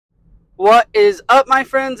What is up, my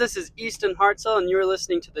friends? This is Easton Hartzell, and you're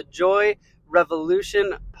listening to the Joy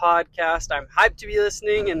Revolution podcast. I'm hyped to be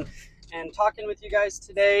listening and talking with you guys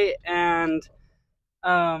today. And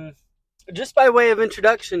just by way of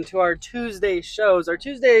introduction to our Tuesday shows are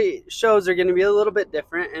going to be a little bit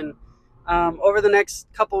different. And over the next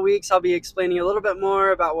couple weeks, I'll be explaining a little bit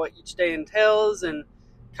more about what each day entails and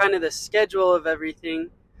kind of the schedule of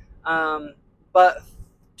everything. But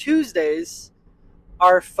Tuesdays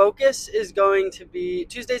and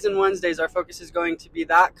Wednesdays, our focus is going to be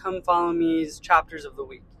that Come Follow Me's chapters of the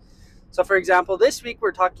week. So for example, this week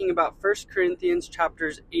we're talking about 1 Corinthians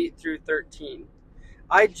chapters 8 through 13.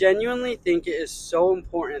 I genuinely think it is so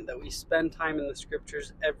important that we spend time in the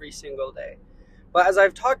scriptures every single day. But as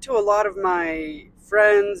I've talked to a lot of my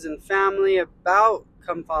friends and family about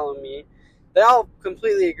Come Follow Me, they all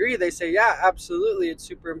completely agree. They say, yeah, absolutely, it's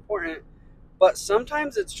super important. But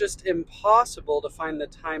sometimes it's just impossible to find the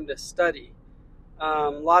time to study.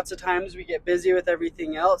 Lots of times we get busy with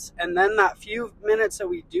everything else, and then that few minutes that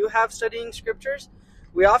we do have studying scriptures,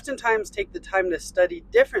 we oftentimes take the time to study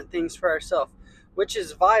different things for ourselves, which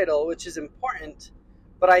is vital, which is important.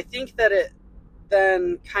 But I think that it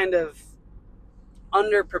then kind of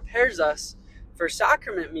under-prepares us for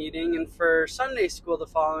sacrament meeting and for Sunday school the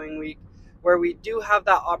following week, where we do have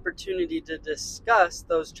that opportunity to discuss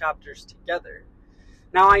those chapters together.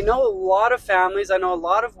 Now, I know a lot of families, I know a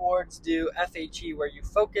lot of wards do FHE, where you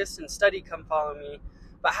focus and study Come Follow Me,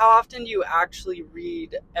 but how often do you actually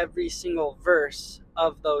read every single verse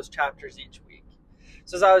of those chapters each week?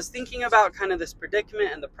 So as I was thinking about kind of this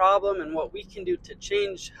predicament and the problem and what we can do to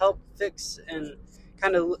change, help fix, and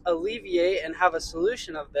kind of alleviate and have a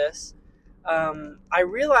solution of this, I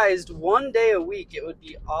realized one day a week it would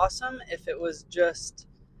be awesome if it was just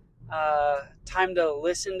time to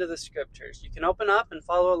listen to the scriptures. You can open up and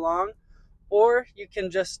follow along, or you can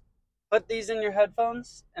just put these in your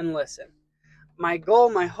headphones and listen. My goal,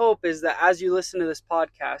 my hope is that as you listen to this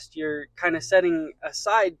podcast, you're kind of setting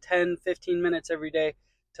aside 10, 15 minutes every day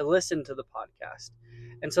to listen to the podcast.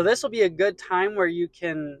 And so this will be a good time where you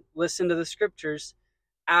can listen to the scriptures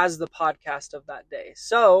as the podcast of that day.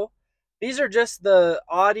 So these are just the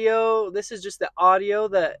audio. This is just the audio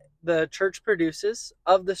that the church produces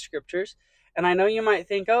of the scriptures. And I know you might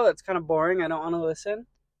think, oh, that's kind of boring, I don't want to listen.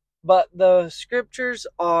 But the scriptures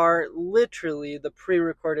are literally the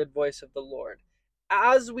pre-recorded voice of the Lord.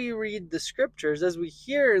 As we read the scriptures, as we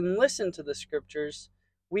hear and listen to the scriptures,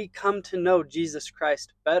 we come to know Jesus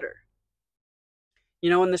Christ better.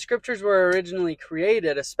 You know, when the scriptures were originally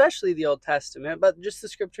created, especially the Old Testament, but just the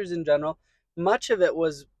scriptures in general, much of it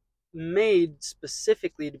was made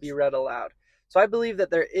specifically to be read aloud. So I believe that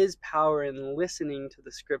there is power in listening to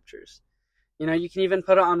the scriptures. You know, you can even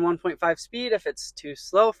put it on 1.5 speed if it's too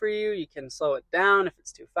slow for you. You can slow it down if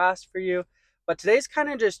it's too fast for you. But today's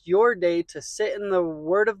kind of just your day to sit in the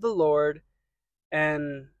word of the Lord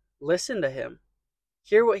and listen to him.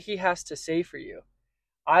 Hear what he has to say for you.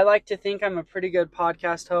 I like to think I'm a pretty good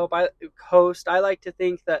podcast host. I like to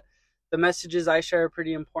think that the messages I share are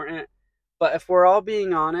pretty important. But if we're all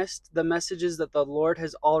being honest, the messages that the Lord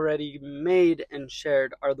has already made and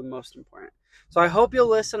shared are the most important. So I hope you'll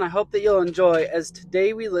listen. I hope that you'll enjoy as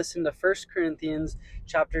today we listen to 1 Corinthians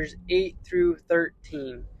chapters 8 through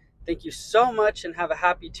 13. Thank you so much and have a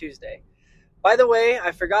happy Tuesday. By the way,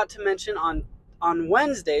 I forgot to mention on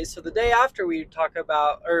Wednesdays, so the day after we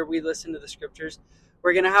listen to the scriptures,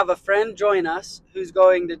 we're going to have a friend join us who's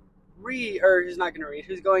going to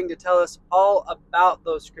who's going to tell us all about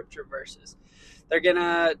those scripture verses. They're going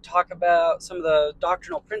to talk about some of the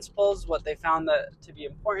doctrinal principles, what they found to be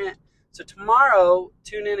important. So tomorrow,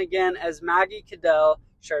 tune in again as Maggie Cadell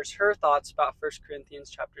shares her thoughts about 1 Corinthians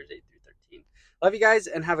chapters 8 through 13. Love you guys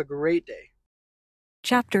and have a great day.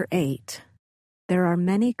 Chapter 8. There are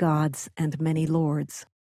many gods and many lords.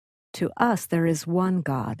 To us there is one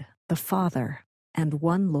God, the Father, and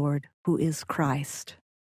one Lord, who is Christ.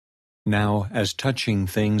 Now, as touching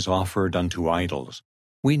things offered unto idols,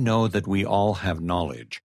 we know that we all have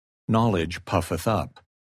knowledge. Knowledge puffeth up,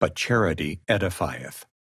 but charity edifieth.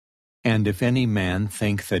 And if any man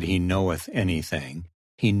think that he knoweth anything,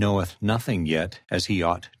 he knoweth nothing yet as he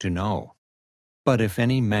ought to know. But if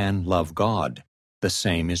any man love God, the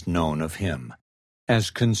same is known of him. As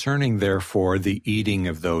concerning therefore the eating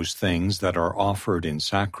of those things that are offered in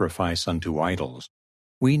sacrifice unto idols,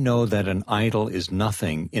 we know that an idol is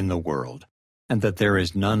nothing in the world, and that there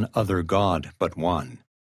is none other God but one.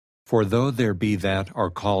 For though there be that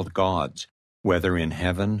are called gods, whether in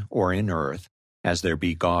heaven or in earth, as there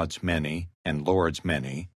be gods many, and lords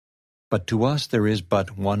many, but to us there is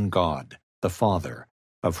but one God, the Father,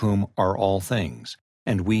 of whom are all things,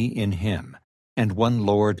 and we in him, and one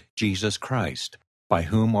Lord Jesus Christ, by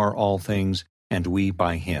whom are all things, and we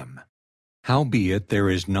by him. Howbeit there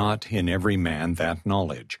is not in every man that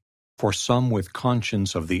knowledge. For some with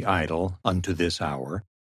conscience of the idol unto this hour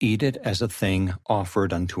eat it as a thing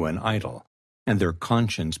offered unto an idol, and their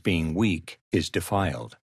conscience being weak is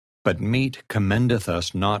defiled. But meat commendeth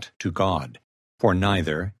us not to God. For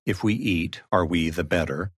neither, if we eat, are we the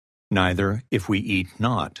better, neither, if we eat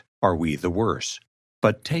not, are we the worse.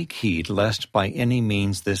 But take heed lest by any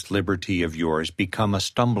means this liberty of yours become a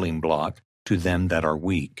stumbling block to them that are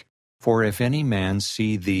weak. For if any man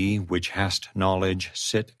see thee which hast knowledge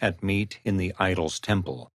sit at meat in the idol's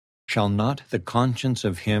temple, shall not the conscience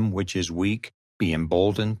of him which is weak be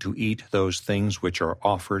emboldened to eat those things which are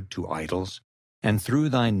offered to idols? And through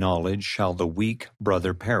thy knowledge shall the weak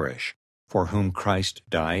brother perish, for whom Christ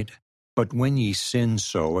died? But when ye sin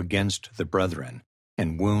so against the brethren,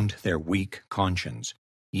 and wound their weak conscience,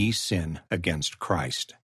 ye sin against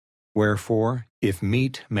Christ. Wherefore, if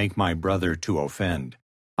meat make my brother to offend,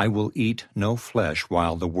 I will eat no flesh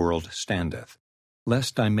while the world standeth,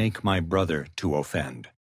 lest I make my brother to offend.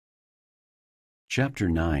 Chapter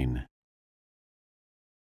 9.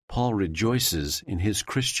 Paul rejoices in his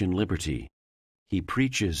Christian liberty. He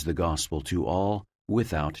preaches the gospel to all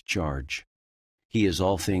without charge. He is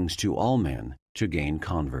all things to all men to gain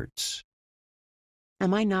converts.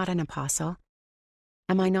 Am I not an apostle?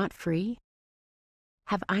 Am I not free?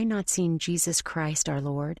 Have I not seen Jesus Christ our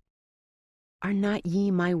Lord? Are not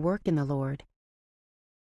ye my work in the Lord?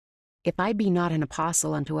 If I be not an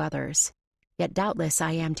apostle unto others, yet doubtless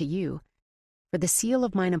I am to you, for the seal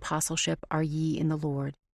of mine apostleship are ye in the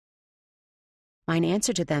Lord. Mine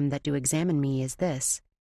answer to them that do examine me is this: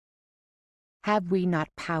 Have we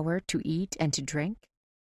not power to eat and to drink?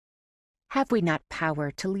 Have we not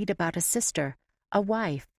power to lead about a sister, a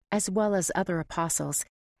wife, as well as other apostles,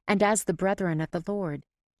 and as the brethren of the Lord,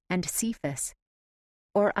 and Cephas?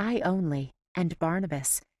 Or I only, and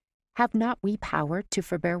Barnabas, have not we power to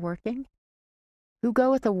forbear working? Who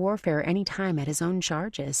goeth a warfare any time at his own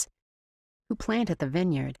charges? Who planteth a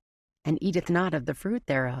vineyard, and eateth not of the fruit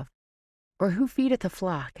thereof? Or who feedeth a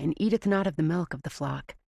flock, and eateth not of the milk of the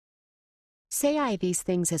flock? Say I these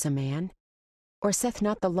things as a man? Or saith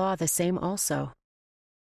not the law the same also?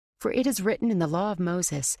 For it is written in the law of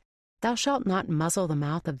Moses, Thou shalt not muzzle the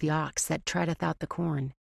mouth of the ox that treadeth out the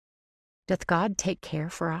corn. Doth God take care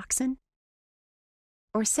for oxen?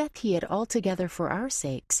 Or saith he it altogether for our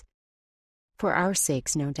sakes? For our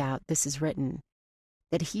sakes, no doubt, this is written,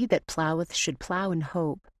 that he that ploweth should plow in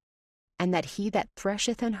hope, and that he that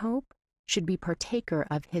thresheth in hope should be partaker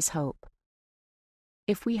of his hope.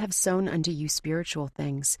 If we have sown unto you spiritual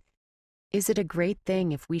things, is it a great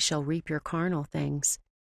thing if we shall reap your carnal things?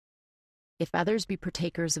 If others be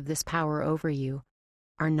partakers of this power over you,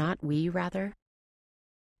 are not we rather?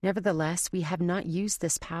 Nevertheless, we have not used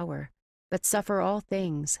this power, but suffer all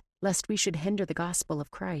things, lest we should hinder the gospel of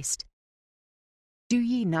Christ. Do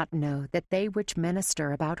ye not know that they which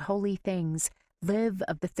minister about holy things live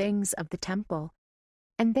of the things of the temple,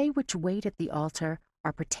 and they which wait at the altar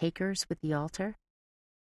are partakers with the altar?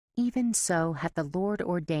 Even so hath the Lord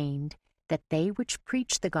ordained that they which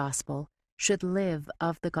preach the gospel should live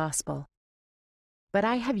of the gospel. But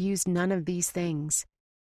I have used none of these things,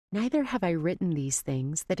 neither have I written these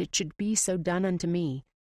things that it should be so done unto me,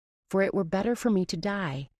 for it were better for me to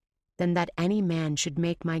die than that any man should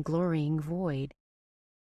make my glorying void.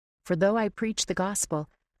 For though I preach the gospel,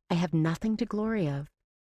 I have nothing to glory of,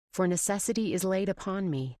 for necessity is laid upon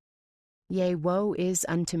me. Yea, woe is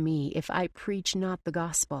unto me if I preach not the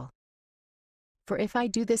gospel. For if I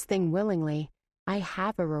do this thing willingly, I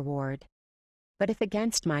have a reward. But if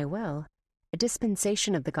against my will, a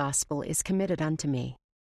dispensation of the gospel is committed unto me.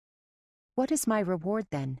 What is my reward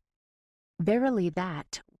then? Verily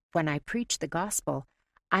that, when I preach the gospel,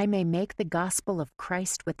 I may make the gospel of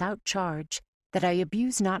Christ without charge, that I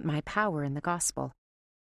abuse not my power in the gospel.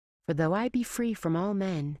 For though I be free from all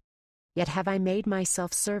men, yet have I made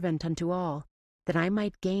myself servant unto all, that I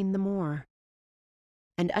might gain the more.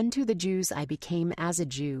 And unto the Jews I became as a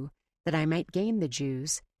Jew, that I might gain the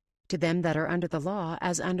Jews, to them that are under the law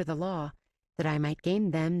as under the law, that I might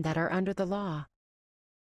gain them that are under the law.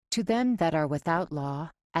 To them that are without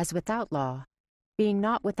law as without law, being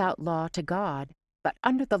not without law to God, but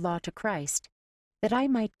under the law to Christ, that I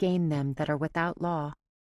might gain them that are without law.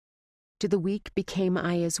 To the weak became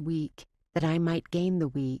I as weak, that I might gain the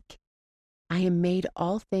weak. I am made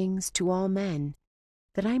all things to all men,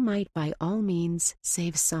 that I might by all means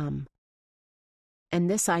save some. And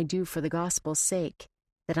this I do for the gospel's sake,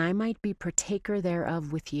 that I might be partaker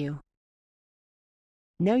thereof with you.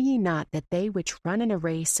 Know ye not that they which run in a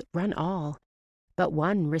race run all, but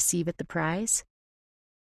one receiveth the prize?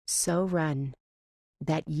 So run,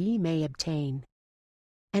 that ye may obtain.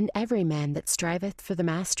 And every man that striveth for the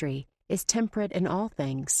mastery is temperate in all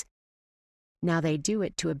things. Now they do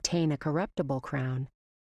it to obtain a corruptible crown,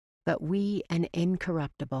 but we an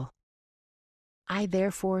incorruptible. I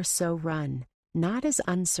therefore so run, not as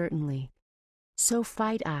uncertainly. So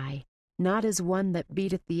fight I, not as one that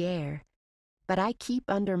beateth the air, but I keep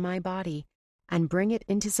under my body, and bring it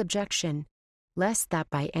into subjection, lest that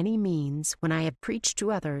by any means, when I have preached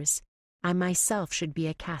to others, I myself should be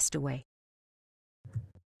a castaway.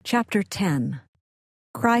 Chapter 10.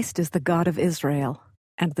 Christ is the God of Israel,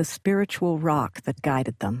 and the spiritual rock that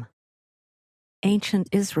guided them. Ancient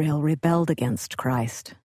Israel rebelled against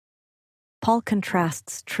Christ. Paul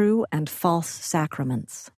contrasts true and false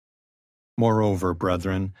sacraments. Moreover,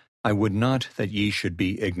 brethren, I would not that ye should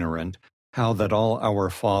be ignorant, how that all our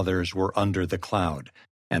fathers were under the cloud,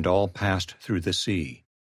 and all passed through the sea,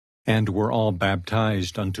 and were all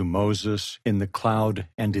baptized unto Moses in the cloud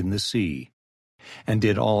and in the sea, and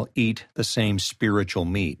did all eat the same spiritual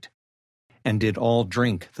meat, and did all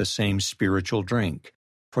drink the same spiritual drink,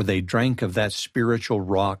 for they drank of that spiritual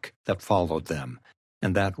rock that followed them,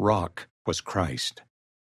 and that rock was Christ.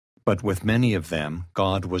 But with many of them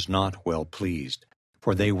God was not well pleased,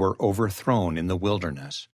 for they were overthrown in the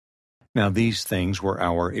wilderness. Now these things were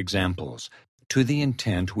our examples, to the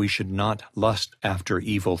intent we should not lust after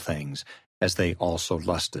evil things, as they also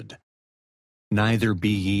lusted. Neither be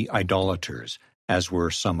ye idolaters, as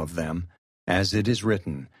were some of them, as it is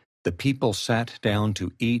written, the people sat down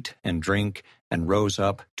to eat and drink, and rose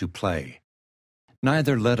up to play.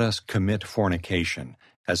 Neither let us commit fornication,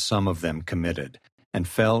 as some of them committed, and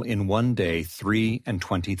fell in one day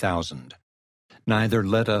 23,000. Neither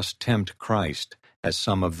let us tempt Christ, as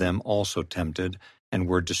some of them also tempted, and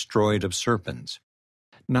were destroyed of serpents.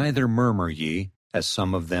 Neither murmur ye, as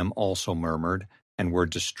some of them also murmured, and were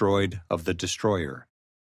destroyed of the destroyer.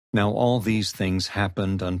 Now all these things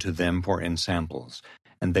happened unto them for ensamples,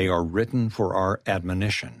 and they are written for our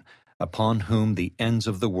admonition, upon whom the ends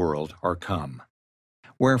of the world are come.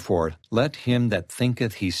 Wherefore let him that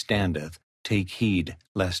thinketh he standeth take heed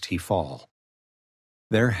lest he fall.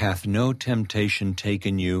 There hath no temptation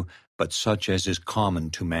taken you, but such as is common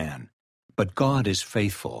to man. But God is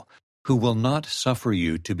faithful, who will not suffer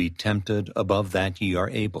you to be tempted above that ye are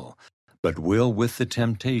able, but will with the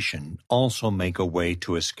temptation also make a way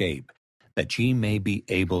to escape, that ye may be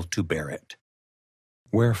able to bear it.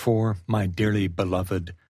 Wherefore, my dearly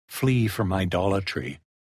beloved, flee from idolatry.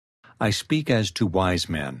 I speak as to wise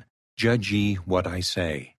men, judge ye what I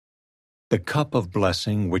say. The cup of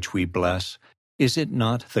blessing which we bless, is it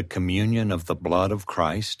not the communion of the blood of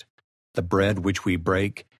Christ? The bread which we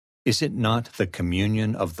break, is it not the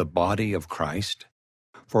communion of the body of Christ?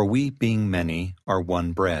 For we, being many, are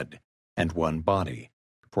one bread, and one body,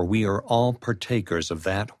 for we are all partakers of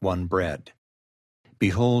that one bread.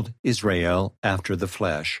 Behold, Israel, after the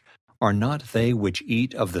flesh, are not they which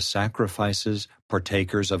eat of the sacrifices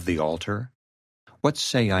partakers of the altar? What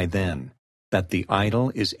say I then? That the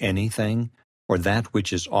idol is anything, or that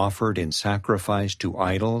which is offered in sacrifice to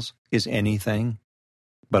idols is anything?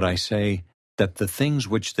 But I say that the things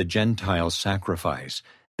which the Gentiles sacrifice,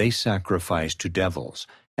 they sacrifice to devils,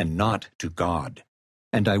 and not to God.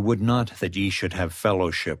 And I would not that ye should have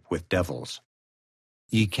fellowship with devils.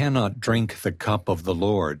 Ye cannot drink the cup of the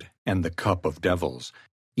Lord and the cup of devils.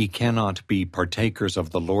 Ye cannot be partakers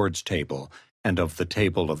of the Lord's table and of the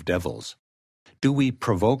table of devils. Do we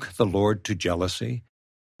provoke the Lord to jealousy?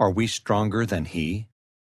 Are we stronger than he?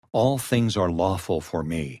 All things are lawful for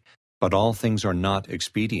me, but all things are not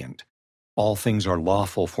expedient. All things are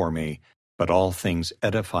lawful for me, but all things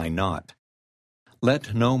edify not.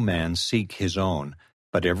 Let no man seek his own,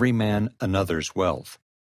 but every man another's wealth.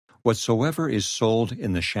 Whatsoever is sold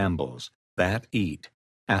in the shambles, that eat,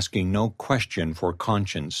 asking no question for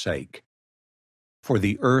conscience' sake. For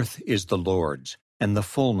the earth is the Lord's, and the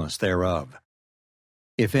fullness thereof.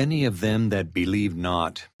 If any of them that believe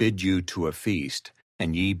not bid you to a feast,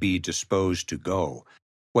 and ye be disposed to go,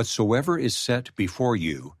 whatsoever is set before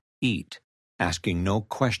you, eat, asking no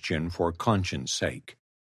question for conscience' sake.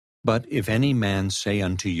 But if any man say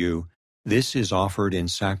unto you, This is offered in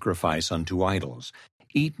sacrifice unto idols,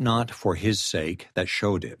 eat not for his sake that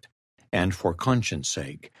showed it, and for conscience'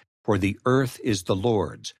 sake, for the earth is the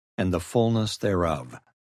Lord's, and the fullness thereof.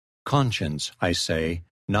 Conscience, I say,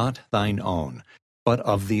 not thine own, but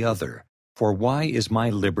of the other. For why is my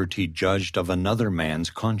liberty judged of another man's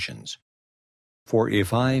conscience? For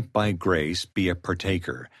if I by grace be a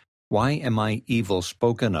partaker, Why am I evil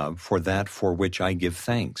spoken of for that for which I give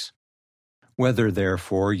thanks? Whether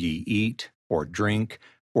therefore ye eat, or drink,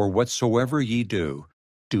 or whatsoever ye do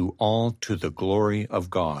all to the glory of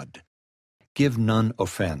God. Give none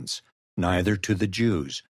offense, neither to the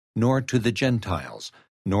Jews, nor to the Gentiles,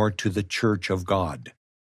 nor to the church of God.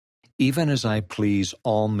 Even as I please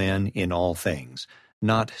all men in all things,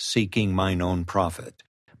 not seeking mine own profit,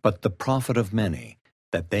 but the profit of many,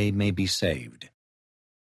 that they may be saved.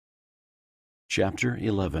 Chapter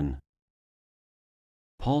 11.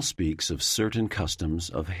 Paul speaks of certain customs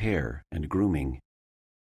of hair and grooming.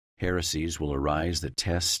 Heresies will arise that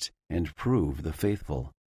test and prove the faithful.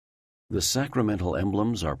 The sacramental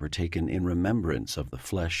emblems are partaken in remembrance of the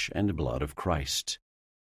flesh and blood of Christ.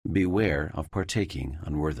 Beware of partaking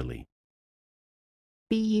unworthily.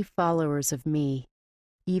 Be ye followers of me,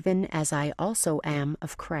 even as I also am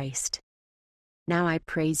of Christ. Now I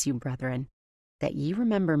praise you, brethren, that ye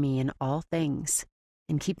remember me in all things,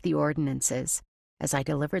 and keep the ordinances, as I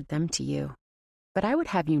delivered them to you. But I would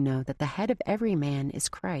have you know that the head of every man is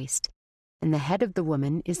Christ, and the head of the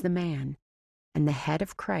woman is the man, and the head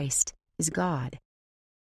of Christ is God.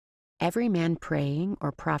 Every man praying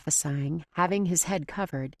or prophesying, having his head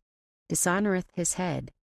covered, dishonoreth his head.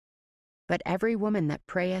 But every woman that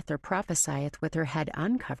prayeth or prophesieth with her head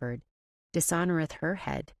uncovered, dishonoreth her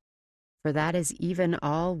head. For that is even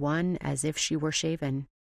all one as if she were shaven.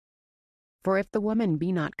 For if the woman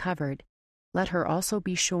be not covered, let her also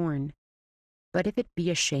be shorn. But if it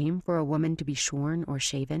be a shame for a woman to be shorn or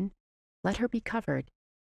shaven, let her be covered.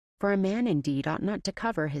 For a man indeed ought not to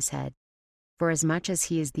cover his head, forasmuch as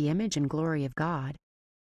he is the image and glory of God.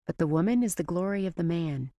 But the woman is the glory of the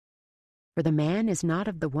man. For the man is not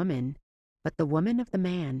of the woman, but the woman of the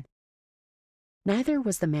man. Neither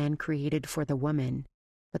was the man created for the woman,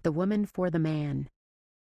 but the woman for the man.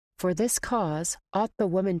 For this cause ought the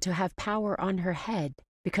woman to have power on her head,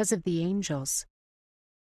 because of the angels.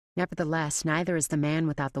 Nevertheless, neither is the man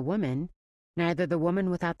without the woman, neither the woman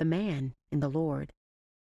without the man, in the Lord.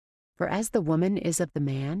 For as the woman is of the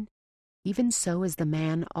man, even so is the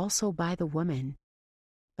man also by the woman,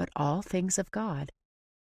 but all things of God.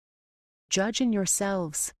 Judge in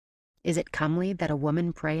yourselves, is it comely that a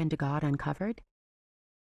woman pray unto God uncovered?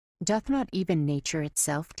 Doth not even nature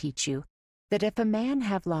itself teach you, that if a man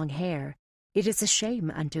have long hair, it is a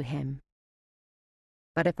shame unto him?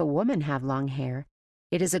 But if a woman have long hair,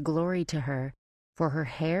 it is a glory to her, for her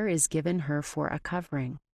hair is given her for a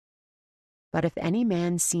covering. But if any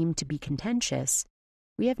man seem to be contentious,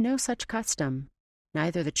 we have no such custom,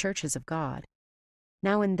 neither the churches of God.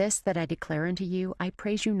 Now in this that I declare unto you, I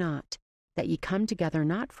praise you not, that ye come together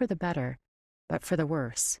not for the better, but for the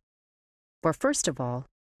worse. For first of all,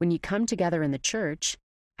 when ye come together in the church,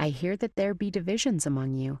 I hear that there be divisions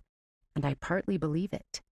among you, and I partly believe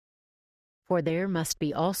it. For there must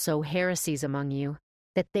be also heresies among you,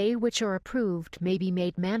 that they which are approved may be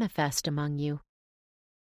made manifest among you.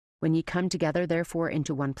 When ye come together therefore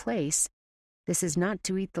into one place, this is not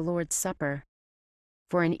to eat the Lord's Supper.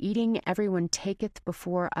 For in eating every one taketh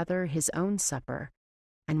before other his own supper,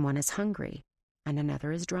 and one is hungry, and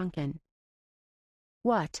another is drunken.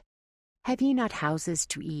 What? Have ye not houses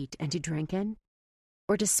to eat and to drink in?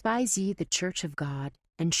 Or despise ye the church of God,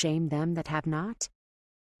 and shame them that have not?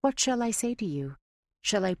 What shall I say to you?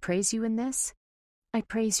 Shall I praise you in this? I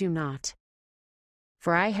praise you not.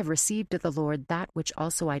 For I have received of the Lord that which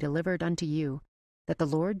also I delivered unto you, that the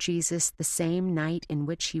Lord Jesus, the same night in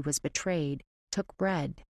which he was betrayed, took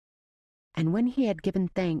bread. And when he had given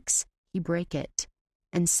thanks, he brake it,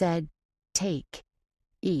 and said, Take,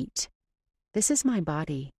 eat. This is my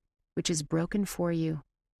body, which is broken for you.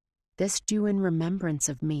 This do in remembrance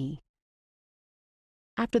of me.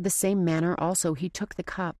 After the same manner also he took the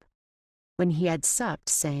cup, when he had supped,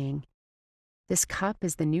 saying, This cup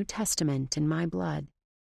is the New Testament in my blood.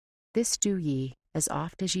 This do ye, as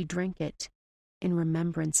oft as ye drink it, in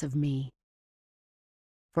remembrance of me.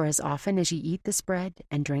 For as often as ye eat this bread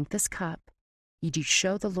and drink this cup, ye do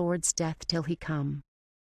show the Lord's death till he come.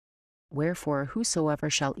 Wherefore whosoever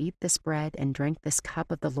shall eat this bread and drink this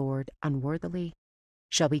cup of the Lord unworthily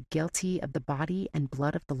shall be guilty of the body and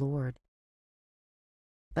blood of the Lord.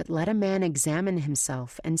 But let a man examine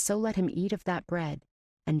himself, and so let him eat of that bread,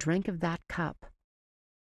 and drink of that cup.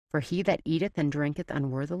 For he that eateth and drinketh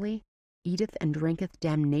unworthily, eateth and drinketh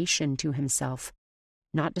damnation to himself,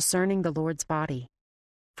 not discerning the Lord's body.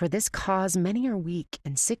 For this cause many are weak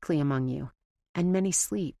and sickly among you, and many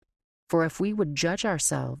sleep. For if we would judge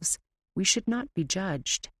ourselves, we should not be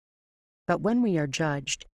judged. But when we are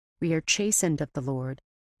judged, we are chastened of the Lord,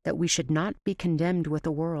 that we should not be condemned with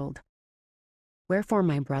the world. Wherefore,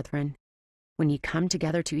 my brethren, when ye come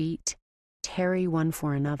together to eat, tarry one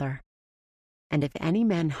for another. And if any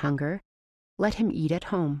man hunger, let him eat at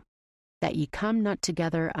home, that ye come not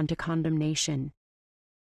together unto condemnation.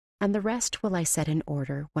 And the rest will I set in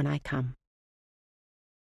order when I come.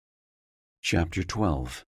 Chapter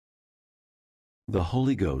 12. The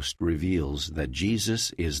Holy Ghost reveals that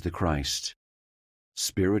Jesus is the Christ.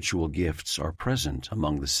 Spiritual gifts are present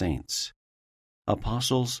among the saints.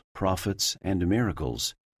 Apostles, prophets, and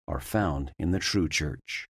miracles are found in the true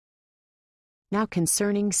church. Now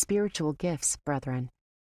concerning spiritual gifts, brethren,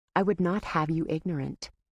 I would not have you ignorant.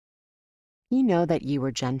 Ye know that ye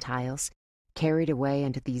were Gentiles, carried away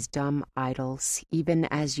unto these dumb idols, even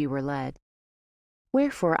as ye were led.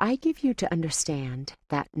 Wherefore I give you to understand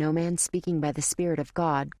that no man speaking by the Spirit of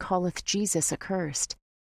God calleth Jesus accursed,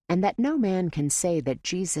 and that no man can say that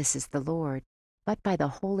Jesus is the Lord, but by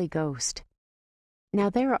the Holy Ghost. Now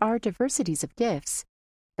there are diversities of gifts,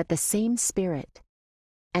 but the same Spirit.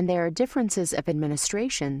 And there are differences of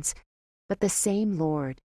administrations, but the same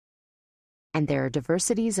Lord. And there are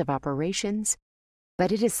diversities of operations,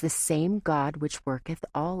 but it is the same God which worketh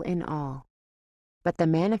all in all. But the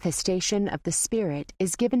manifestation of the Spirit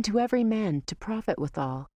is given to every man to profit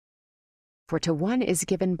withal. For to one is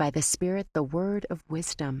given by the Spirit the word of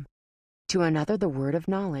wisdom, to another the word of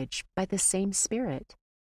knowledge by the same Spirit,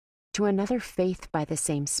 to another faith by the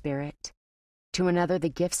same Spirit, to another the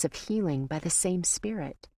gifts of healing by the same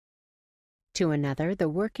Spirit, to another the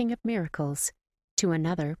working of miracles, to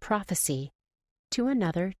another prophecy, to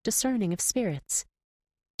another discerning of spirits,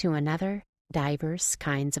 to another divers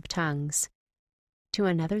kinds of tongues, to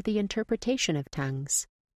another the interpretation of tongues.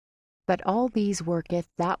 But all these worketh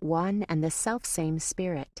that one and the selfsame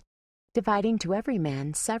Spirit, dividing to every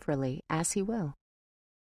man severally as he will.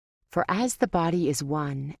 For as the body is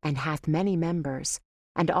one, and hath many members,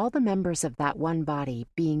 and all the members of that one body,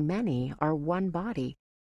 being many, are one body,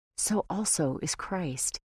 so also is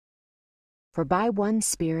Christ. For by one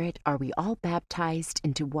Spirit are we all baptized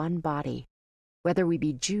into one body, whether we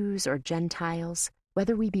be Jews or Gentiles,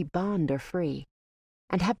 whether we be bond or free,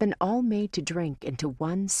 and have been all made to drink into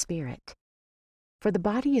one Spirit. For the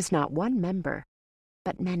body is not one member,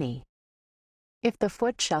 but many. If the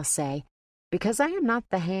foot shall say, Because I am not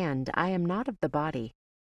the hand, I am not of the body,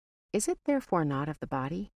 is it therefore not of the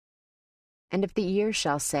body? And if the ear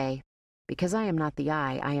shall say, Because I am not the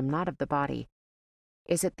eye, I am not of the body,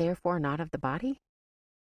 is it therefore not of the body?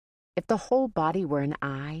 If the whole body were an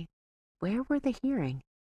eye, where were the hearing?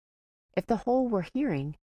 If the whole were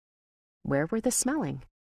hearing, where were the smelling?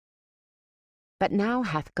 But now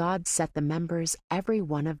hath God set the members every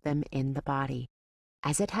one of them in the body,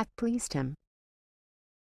 as it hath pleased him.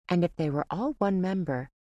 And if they were all one member,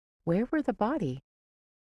 where were the body?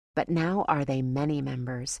 But now are they many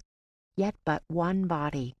members, yet but one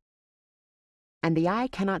body. And the eye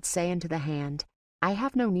cannot say unto the hand, I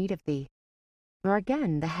have no need of thee, nor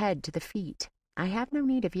again the head to the feet, I have no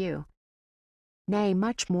need of you. Nay,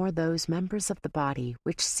 much more those members of the body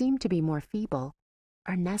which seem to be more feeble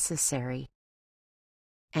are necessary.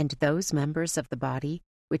 And those members of the body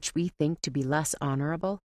which we think to be less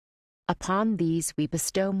honorable, upon these we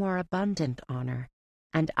bestow more abundant honor,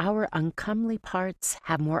 and our uncomely parts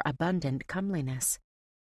have more abundant comeliness.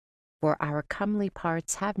 For our comely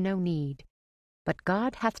parts have no need, but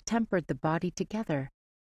God hath tempered the body together,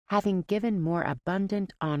 having given more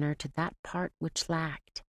abundant honor to that part which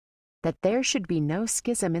lacked, that there should be no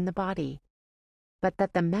schism in the body, but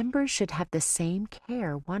that the members should have the same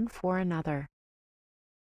care one for another.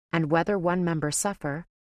 And whether one member suffer,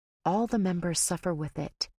 all the members suffer with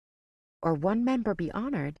it, or one member be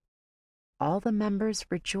honored, all the members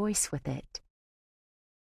rejoice with it.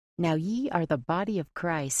 Now ye are the body of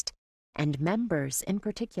Christ, and members in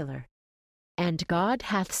particular. And God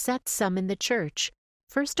hath set some in the church,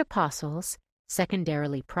 first apostles,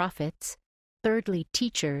 secondarily prophets, thirdly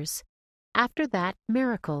teachers, after that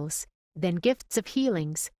miracles, then gifts of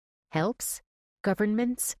healings, helps,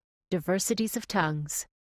 governments, diversities of tongues.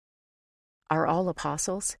 Are all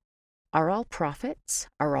apostles? Are all prophets?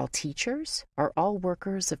 Are all teachers? Are all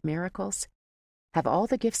workers of miracles? Have all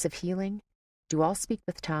the gifts of healing? Do all speak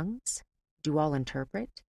with tongues? Do all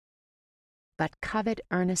interpret? But covet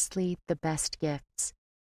earnestly the best gifts,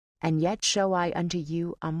 and yet show I unto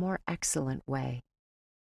you a more excellent way.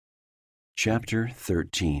 Chapter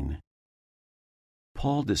 13.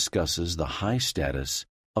 Paul discusses the high status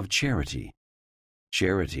of charity.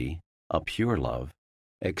 Charity, a pure love,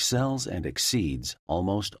 excels and exceeds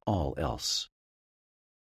almost all else.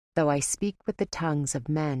 Though I speak with the tongues of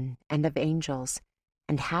men and of angels,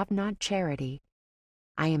 and have not charity,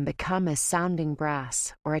 I am become as sounding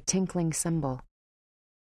brass or a tinkling cymbal.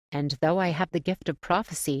 And though I have the gift of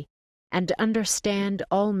prophecy, and understand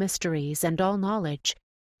all mysteries and all knowledge,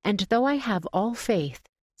 and though I have all faith,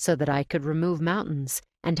 so that I could remove mountains,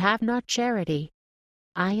 and have not charity,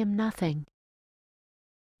 I am nothing.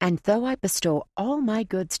 And though I bestow all my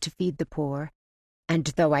goods to feed the poor, and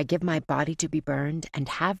though I give my body to be burned, and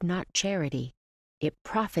have not charity, it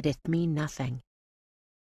profiteth me nothing.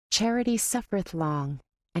 Charity suffereth long,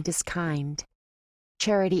 and is kind.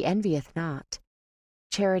 Charity envieth not.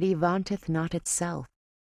 Charity vaunteth not itself,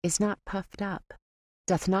 is not puffed up,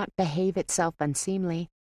 doth not behave itself unseemly,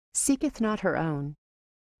 seeketh not her own,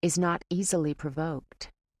 is not easily provoked,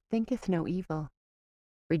 thinketh no evil,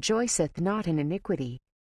 rejoiceth not in iniquity,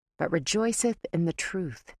 but rejoiceth in the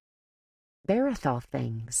truth, beareth all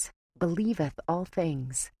things, believeth all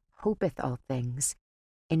things, hopeth all things,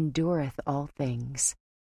 endureth all things.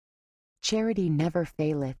 Charity never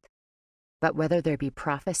faileth, but whether there be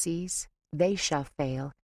prophecies, they shall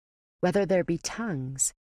fail, whether there be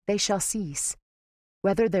tongues, they shall cease,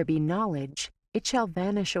 whether there be knowledge, it shall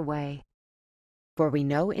vanish away. For we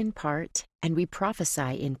know in part, and we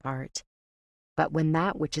prophesy in part. But when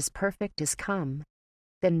that which is perfect is come,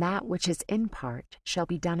 then that which is in part shall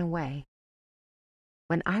be done away.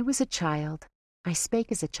 When I was a child, I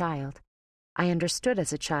spake as a child, I understood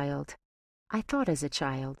as a child, I thought as a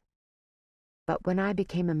child. But when I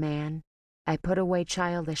became a man, I put away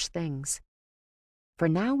childish things. For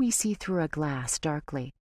now we see through a glass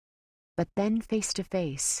darkly, but then face to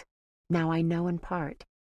face. Now I know in part,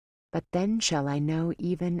 but then shall I know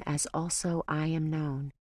even as also I am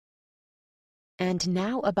known. And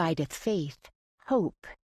now abideth faith, hope,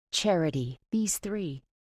 charity, these three,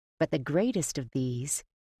 but the greatest of these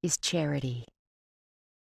is charity.